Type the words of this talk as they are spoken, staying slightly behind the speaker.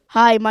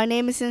Hi, my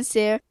name is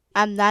Sincere.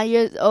 I'm 9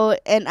 years old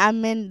and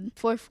I'm in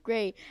fourth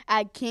grade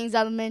at Kings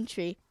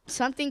Elementary.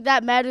 Something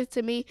that matters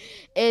to me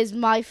is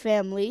my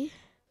family.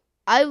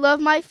 I love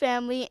my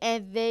family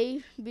and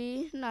they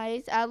be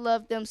nice. I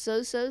love them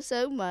so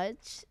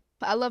much.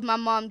 I love my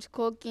mom's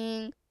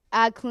cooking.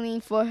 I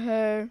clean for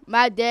her.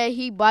 My dad,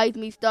 he buys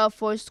me stuff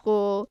for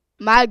school.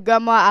 My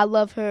grandma, I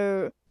love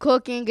her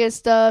cooking and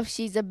stuff.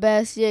 She's the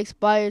best. She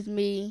inspires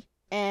me.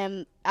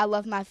 And I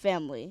love my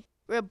family.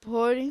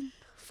 Reporting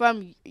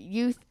from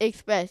Youth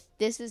Express.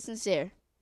 This is Sincere.